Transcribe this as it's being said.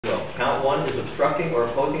Count 1 is obstructing or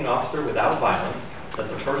opposing an officer without violence. That's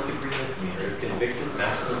a first-degree misdemeanor. If convicted,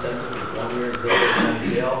 maximum sentence is 1 year in County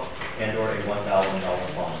Jail and/or a $1,000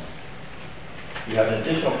 fine. You have an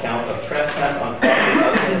additional count of trespass on property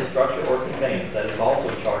other than structure or conveyance that is also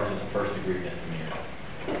charged as a first-degree misdemeanor.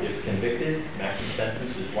 If convicted, maximum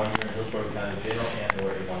sentence is 1 year in Hillsborough County Jail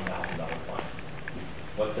and/or a $1,000 fine.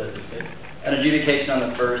 What does it say? An adjudication on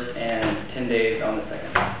the first and 10 days on the second.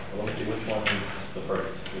 Well, let me see which one is the first.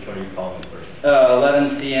 Which one are you calling the first?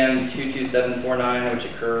 11 CM 22749, which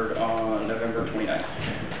occurred on November 29th.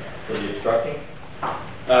 So the obstructing?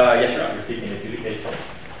 Yes, Your Honor. You're seeking adjudication?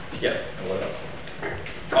 Yes. And what else?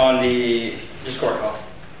 On the just court cost.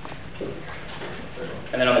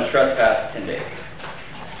 And then on the trespass, 10 days.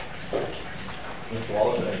 Mr.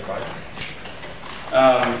 Wallis, any price?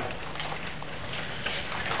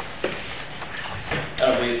 I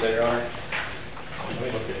don't believe so, Your Honor. Let me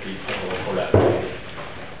look at the criminal report application.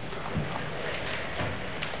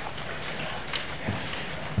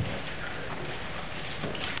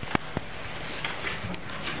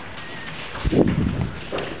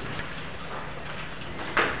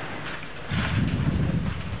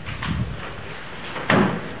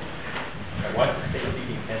 Why is the state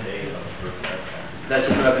seeking 10 days on the first trespass? That's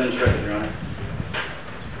just what I've been instructed, Your Honor.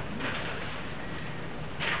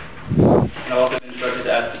 And I've also been instructed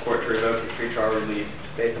to ask the court to revoke his pretrial release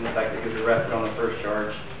based on the fact that he was arrested on the first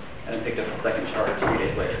charge and then picked up the second charge 3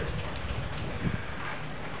 days later.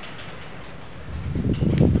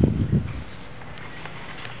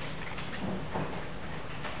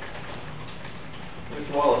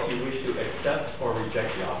 Mr. Wallis, do you wish to accept or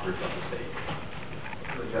reject the offers of the state?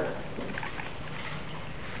 Reject.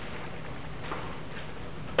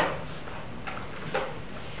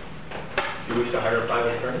 Do you wish to hire a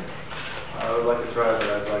private attorney? I would like to try, but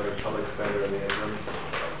I'd like a public defender in the interim.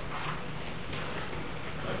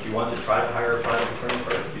 If you want to try to hire a private attorney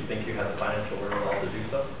first, do you think you have the financial wherewithal to do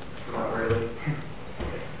so? Not really.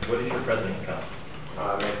 What is your present income?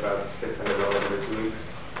 I make about $600 every 2 weeks.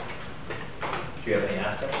 Do you have any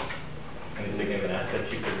assets? Any significant assets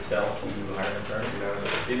you could sell to hire an attorney? No.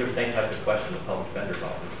 These are the same types of questions the public defender's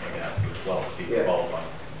office is going to ask you as well to see if you Yeah. qualify.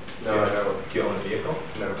 No, I don't. Do you own a vehicle?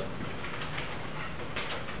 No.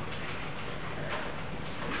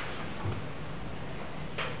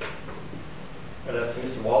 I'd ask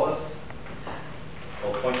Mr. Wallis,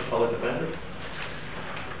 will appoint a public defender.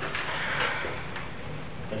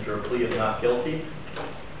 Enter a plea of not guilty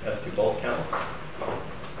as to both counts.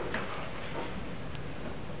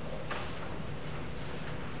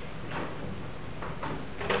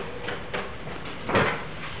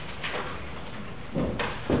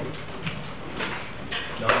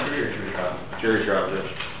 Non-jury or jury trial? Jury trial,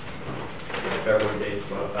 Judge. February date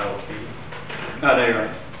for final speed. No, Your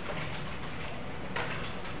Honor.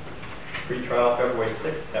 Pre-trial February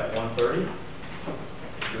 6th at 1:30.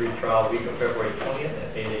 Jury trial week of February 20th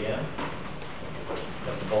at 8 a.m.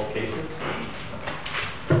 That's for both cases.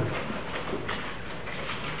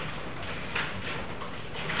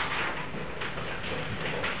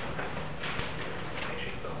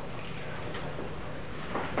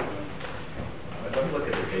 Let me look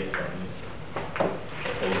at the dates on these.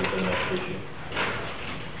 I'll tell you the next issue.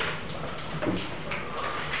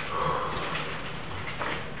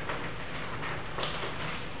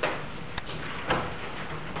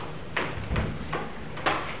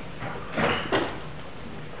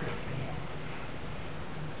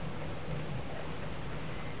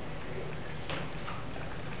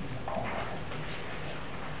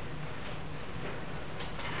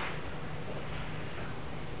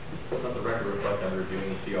 Let the record reflect I'm reviewing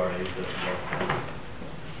the CRA system.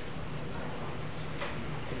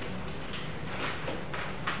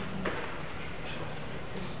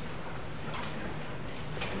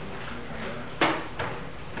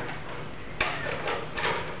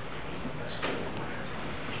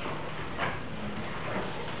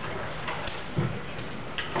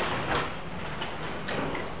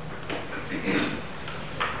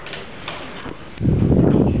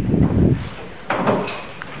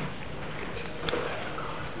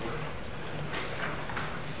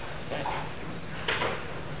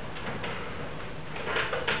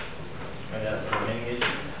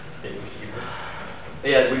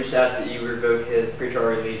 Yeah, we just asked that you revoke his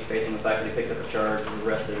pretrial release based on the fact that he picked up a charge, was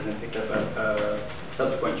arrested, and then picked up a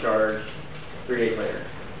subsequent charge 3 days later.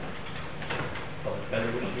 Public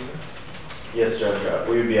defender, would you do this? Yes, Judge.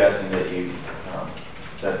 We would be asking that you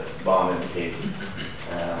set bond in the case.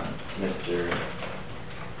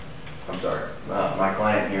 My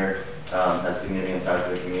client here has significant ties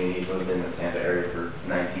to the community. He's lived in the Tampa area for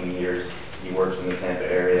 19 years. He works in the Tampa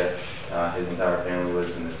area. His entire family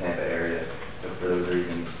lives in the Tampa area, so for those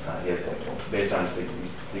reasons, he has, based on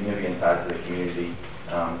significant ties to the community,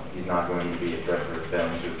 he's not going to be a threat for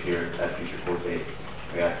failing to appear at future court dates.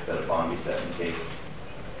 We ask that a bond be set in the case.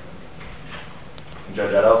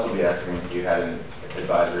 Judge, I'd also be asking if you had an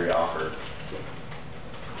advisory offer.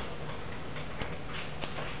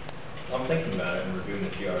 I'm thinking about it and reviewing the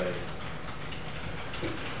CRA.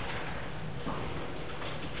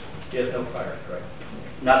 He has no priors, correct?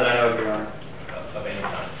 Not that I know of, Your Honor. Of any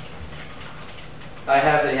kind. I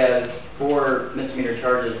have that he has 4 misdemeanor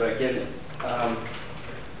charges, but given, I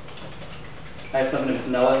have something in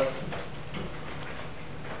Pinellas.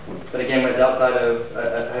 But again, when it's outside of, I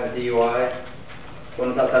have a DUI. When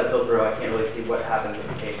it's outside of Hillsborough, I can't really see what happens with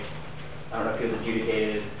the case. I don't know if he was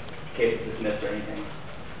adjudicated, case was dismissed or anything.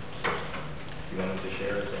 You wanted to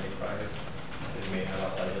share us any priors that you may have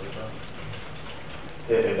outside of Hillsborough?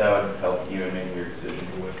 If that would help you in making your decision.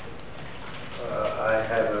 I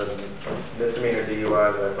have a misdemeanor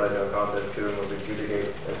DUI that I pled no contest to and was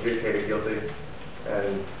adjudicated guilty.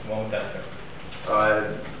 And When was that, sir? I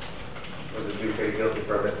was adjudicated guilty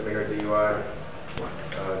for a misdemeanor DUI.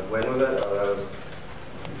 When was it? That was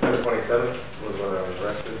December 27th was when I was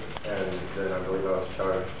arrested, and then I believe I was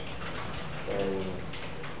charged in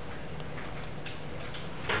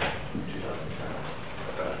 2010.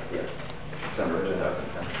 yeah. December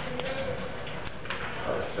 2010. I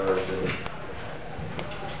was charged in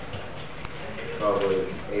probably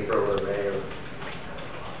April or May of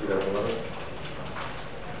 2011.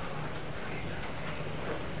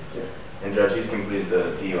 Yeah. And Judge, he's completed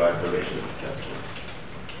the DUI probation successfully.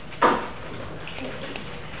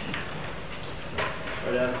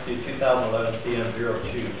 Right down to 2011 CM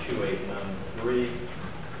 022893.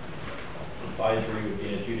 Advisory would be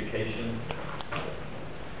an adjudication.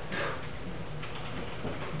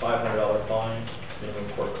 $500 fine, minimum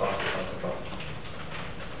court cost of prosecution.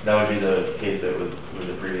 That would be the case that was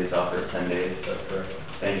the previous offer of 10 days? That's correct.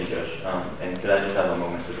 Thank you, Judge. And could I just have a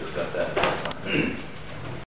moment to discuss that?